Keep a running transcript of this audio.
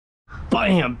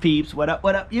Bam, peeps. What up,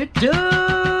 YouTube?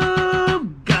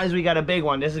 Guys, we got a big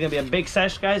one. This is going to be a big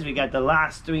sesh, guys. We got the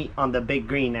last 3 on the big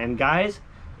green. And guys,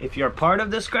 if you're part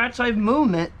of the Scratch Life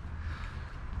movement,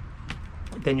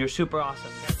 then you're super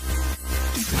awesome.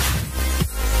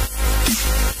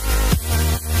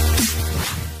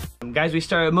 Guys, we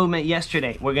started a movement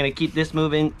yesterday. We're going to keep this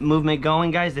movement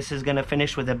going, guys. This is going to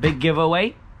finish with a big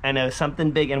giveaway and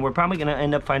something big. And we're probably going to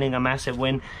end up finding a massive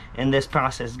win in this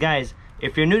process. Guys,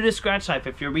 if you're new to Scratch Life,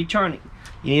 if you're returning,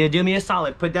 you need to do me a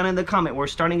solid. Put down in the comment, we're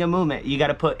starting a movement. You got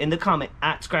to put in the comment,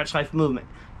 at Scratch Life Movement.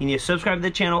 You need to subscribe to the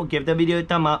channel, give the video a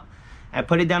thumb up, and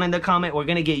put it down in the comment. We're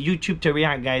going to get YouTube to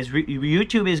react, guys.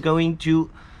 YouTube is going to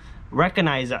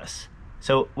recognize us.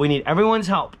 So we need everyone's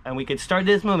help, and we can start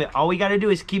this movement. All we got to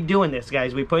do is keep doing this,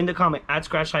 guys. We put in the comment, at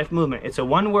Scratch Life Movement. It's a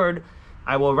one word.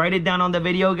 I will write it down on the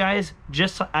video, guys,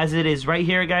 just as it is right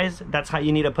here, guys. That's how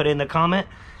you need to put it in the comment.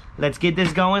 Let's get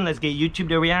this going. Let's get YouTube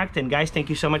to react. And guys, thank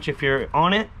you so much if you're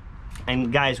on it.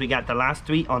 And guys, we got the last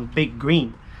 3 on big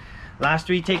green. Last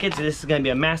 3 tickets. This is going to be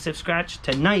a massive scratch.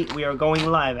 Tonight, we are going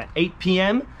live at 8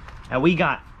 p.m. And we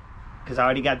got, because I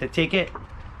already got the ticket,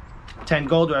 10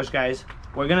 Gold Rush, guys.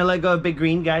 We're going to let go of big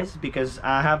green, guys, because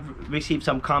I have received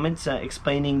some comments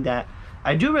explaining that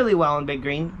I do really well on big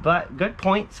green. But good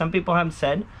point. Some people have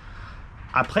said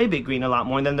I play big green a lot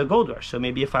more than the Gold Rush. So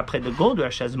maybe if I played the Gold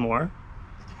Rush as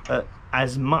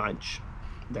much,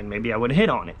 then maybe I would hit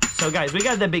on it. So guys, we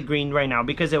got the big green right now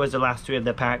because it was the last 3 of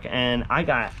the pack, and I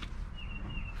got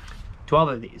 12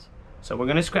 of these. So we're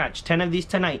gonna scratch 10 of these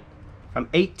tonight, from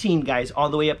 18, guys, all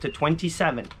the way up to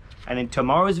 27. And in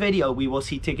tomorrow's video, we will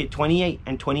see ticket 28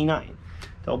 and 29.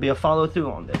 There'll be a follow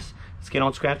through on this. Let's get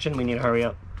on scratching. We need to hurry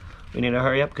up. We need to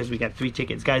hurry up because we got 3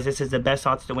 tickets. Guys, this is the best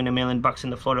odds to win $1 million in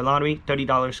the Florida lottery.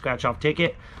 $30 scratch off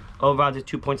ticket. Over odds at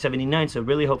 2.79. So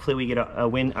really, hopefully, we get a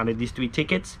win out of these 3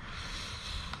 tickets.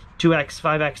 2x,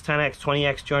 5x, 10x,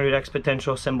 20x, 200x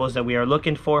potential symbols that we are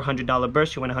looking for. $100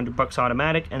 burst, you win $100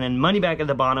 automatic, and then money back at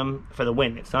the bottom for the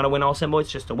win. It's not a win all symbol,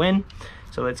 it's just a win.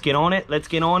 So let's get on it. Let's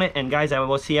get on it. And guys, I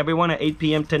will see everyone at 8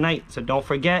 p.m. tonight. So don't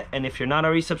forget. And if you're not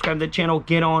already subscribed to the channel,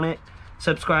 get on it.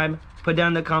 Subscribe. Put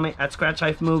down the comment at Scratch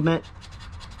Life Movement.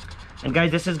 And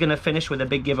guys, this is gonna finish with a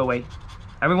big giveaway.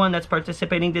 Everyone that's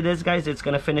participating to this, guys, it's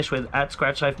gonna finish with at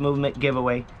Scratch Life Movement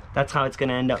giveaway. That's how it's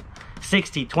gonna end up.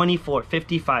 60, 24,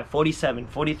 55, 47,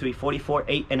 43, 44,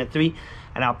 8, and a 3.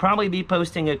 And I'll probably be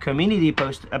posting a community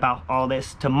post about all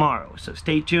this tomorrow. So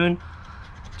stay tuned.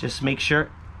 Just make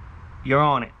sure you're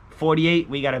on it. 48,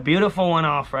 we got a beautiful one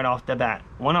off right off the bat.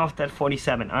 One off that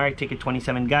 47. All right, ticket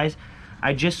 27, guys.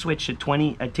 I just switched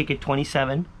to ticket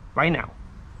 27 right now.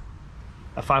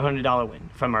 A $500 win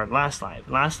from our last live.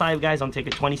 Last live, guys, on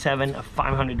ticket 27, a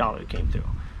 $500 came through.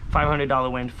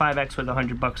 $500 win, 5x with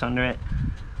 $100 under it.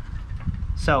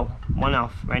 So, one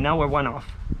off. Right now, we're one off.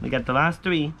 We got the last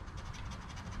 3.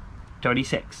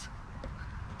 36.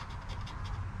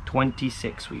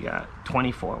 26, we got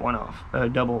 24, one off.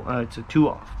 It's a 2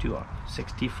 off, 2 off.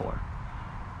 64.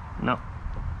 No.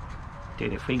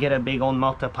 Dude, if we get a big old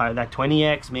multiplier, that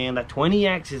 20x, man, that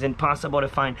 20x is impossible to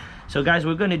find. So, guys,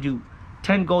 we're going to do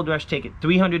 10 Gold Rush ticket,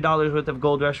 $300 worth of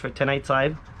Gold Rush for tonight's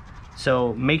live.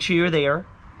 So make sure you're there.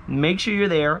 Make sure you're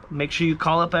there. Make sure you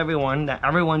call up everyone, that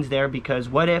everyone's there, because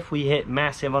what if we hit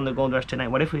massive on the Gold Rush tonight?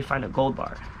 What if we find a gold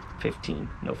bar? 15.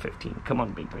 No 15. Come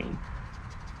on, big green.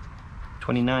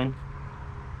 29.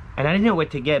 And I didn't know what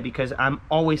to get because I'm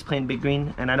always playing big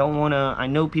green, and I don't want to. I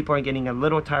know people are getting a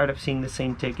little tired of seeing the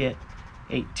same ticket.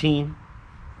 18.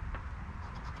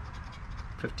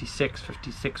 56.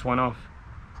 56. One off.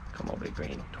 Come on, big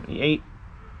green. 28.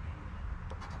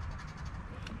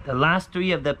 The last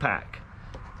 3 of the pack,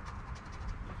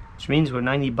 which means we're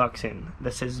 $90 in.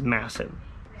 This is massive.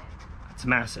 It's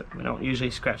massive. We don't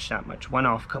usually scratch that much. One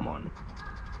off. Come on.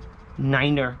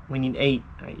 9er. We need 8.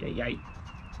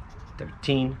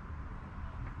 13.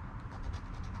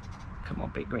 Come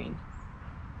on, big green.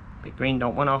 Big green.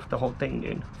 Don't one off the whole thing,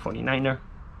 dude. 49er.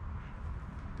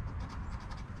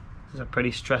 This is a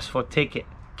pretty stressful ticket.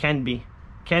 Can be.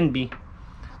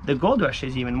 The Gold Rush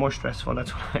is even more stressful.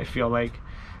 That's what I feel like.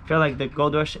 I feel like the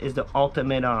Gold Rush is the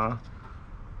ultimate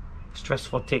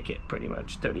stressful ticket, pretty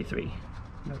much. 33.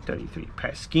 No 33.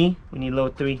 Pesky. We need low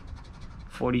 3.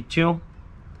 42.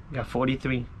 We got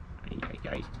 43.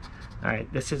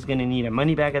 Alright, this is gonna need a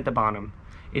money bag at the bottom.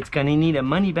 It's gonna need a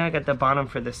money bag at the bottom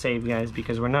for the save, guys,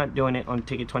 because we're not doing it on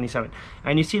ticket 27.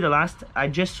 And you see the last, I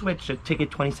just switched to ticket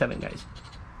 27, guys.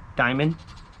 Diamond.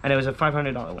 And it was a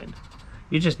 $500 win.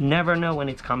 You just never know when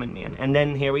it's coming, man. And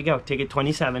then here we go, ticket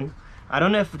 27. I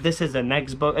don't know if this is the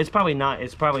next book. It's probably not.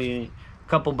 It's probably a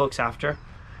couple books after.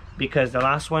 because the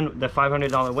last one, the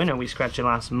 $500 winner, we scratched it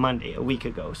last Monday, a week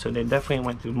ago. So they definitely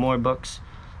went through more books.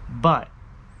 But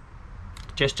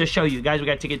just to show you guys, we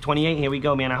got ticket 28. Here we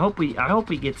go, man. I hope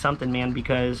we get something, man,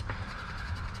 because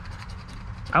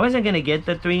I wasn't gonna get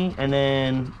the 3, and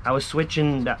then I was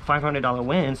switching that $500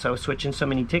 win, so I was switching so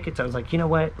many tickets. I was like, you know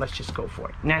what? Let's just go for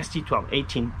it. Nasty 12,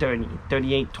 18, 30,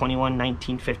 38, 21,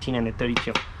 19, 15, and a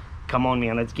 32. Come on,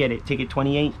 man. Let's get it. Ticket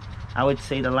 28. I would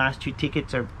say the last 2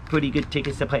 tickets are pretty good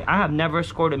tickets to play. I have never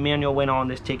scored a manual win all on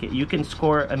this ticket. You can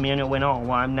score a manual win all.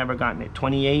 Well, I've never gotten it.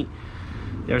 28.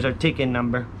 There's our ticket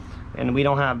number, and we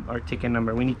don't have our ticket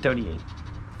number. We need 38,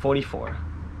 44,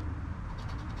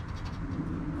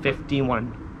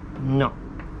 51. No.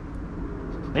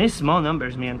 Many small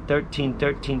numbers, man. 13,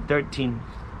 13, 13.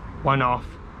 1 off.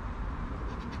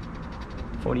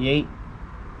 48.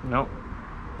 No.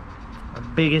 Our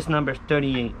biggest number is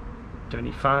 38.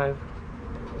 35.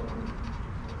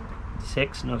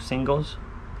 6. No singles.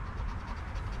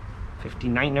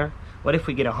 59er. What if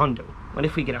we get a hundo? What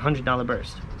if we get a $100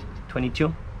 burst?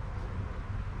 22.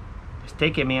 Let's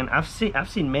take it, man. I've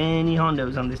seen many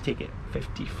hondos on this ticket.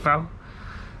 54.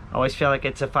 I always feel like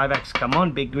it's a 5X. Come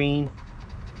on, big green.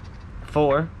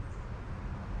 4.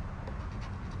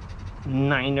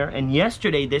 9er. And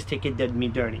yesterday, this ticket did me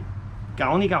dirty. I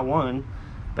only got 1,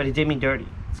 but it did me dirty.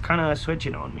 It's kind of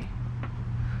switching on me.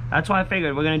 That's why I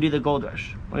figured we're going to do the Gold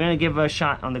Rush. We're going to give a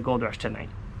shot on the Gold Rush tonight.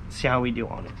 See how we do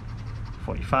on it.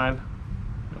 45.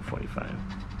 No, 45.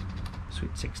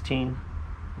 Sweet 16.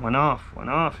 1 off. 1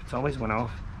 off. It's always 1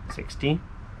 off. 60.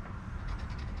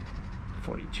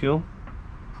 42.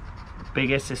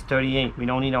 Biggest is 38. We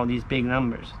don't need all these big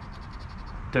numbers.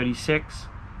 36.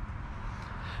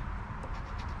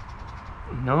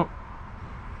 No.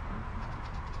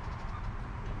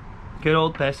 Good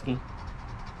old pesky.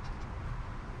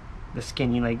 The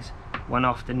skinny legs. 1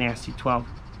 off the nasty 12.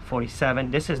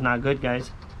 47. This is not good,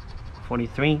 guys.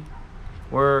 43.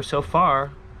 We're so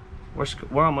far,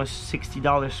 we're almost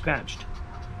 $60 scratched.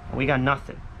 We got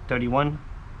nothing. 31.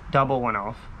 Double 1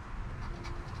 off.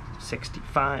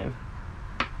 65.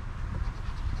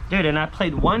 Dude, and I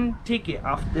played 1 ticket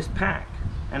off this pack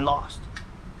and lost.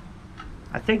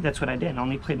 I think that's what I did. I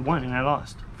only played 1 and I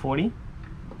lost. 40.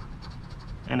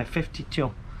 And a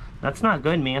 52. That's not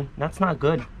good, man. That's not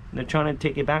good. They're trying to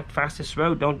take it back. Fastest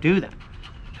road. Don't do that.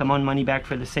 Come on, money back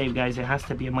for the save, guys. It has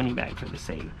to be a money bag for the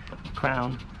save.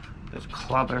 Crown. There's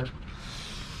clubber.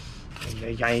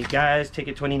 Guys,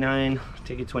 ticket 29.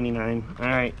 Ticket 29.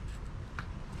 Alright.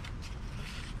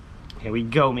 Here we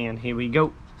go, man. Here we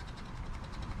go.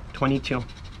 22.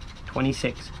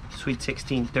 26. Sweet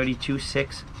 16. 32.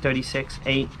 6. 36.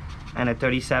 8. And a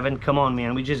 37. Come on,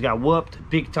 man. We just got whooped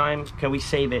big time. Can we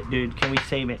save it, dude? Can we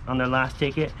save it on the last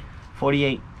ticket?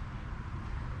 48.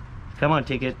 Come on,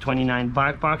 ticket 29.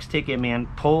 Black box ticket, man.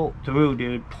 Pull through,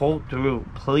 dude. Pull through,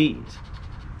 please.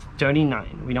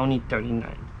 39. We don't need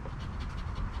 39.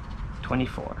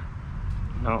 24.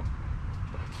 No.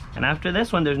 And after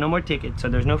this one, there's no more tickets, so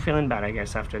there's no feeling bad, I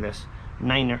guess, after this.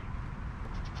 9er.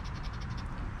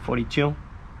 42.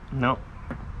 No.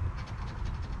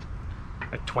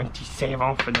 A 20 save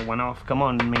off for the 1 off. Come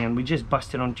on, man. We just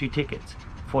busted on 2 tickets.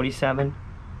 47.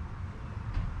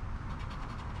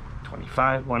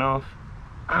 25. 1 off.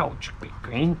 Ouch. Big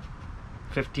green.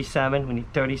 57. We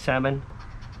need 37.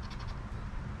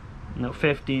 No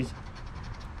 50s.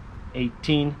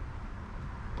 18.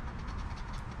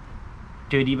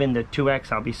 Dude, even the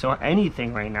 2X, I'll be so...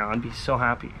 Anything right now, I'd be so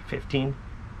happy. 15.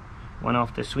 1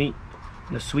 off the sweet.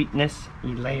 The sweetness.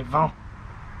 11.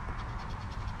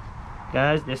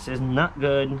 Guys, this is not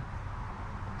good.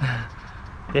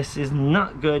 This is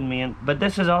not good, man. But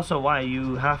this is also why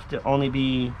you have to only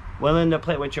be willing to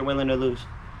play what you're willing to lose.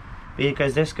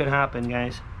 Because this could happen,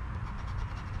 guys.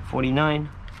 49.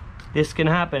 This can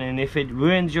happen, and if it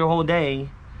ruins your whole day,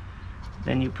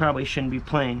 then you probably shouldn't be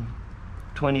playing.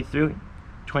 23.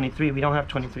 23. We don't have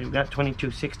 23. We got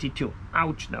 22. 62.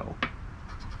 Ouch, though.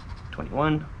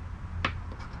 21.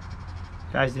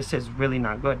 Guys, this is really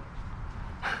not good.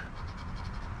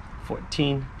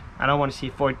 14. I don't want to see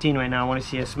 14 right now. I want to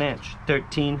see a smash.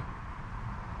 13.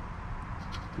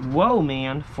 Whoa,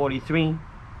 man. 43.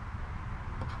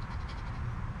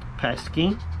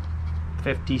 Pesky.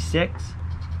 56.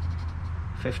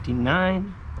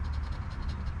 59.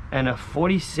 And a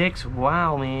 46.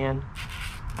 Wow, man.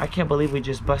 I can't believe we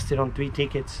just busted on 3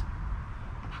 tickets.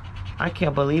 I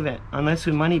can't believe it. Unless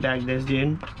we money bag this,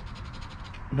 dude.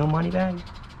 No money bag?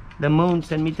 The moon.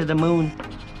 Send me to the moon.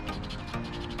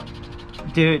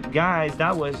 Dude, guys,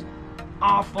 that was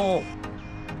awful.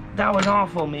 That was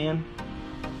awful, man.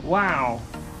 Wow.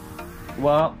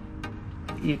 Well,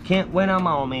 You can't win them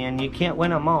all, man. You can't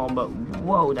win them all, but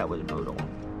whoa, that was brutal.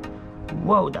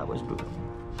 Whoa, that was brutal.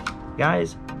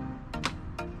 Guys,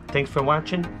 thanks for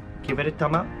watching. Give it a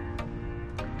thumb up.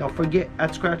 Don't forget,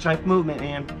 at Scratch Life Movement,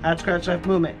 man. At Scratch Life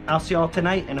Movement. I'll see y'all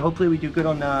tonight, and hopefully we do good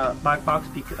on the black box,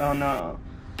 on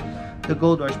the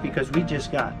Gold Rush, because we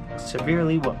just got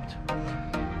severely whooped.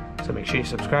 So make sure you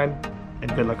subscribe,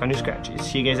 and good luck on your scratches.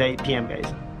 See you guys at 8 p.m.,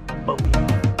 guys.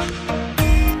 Boom.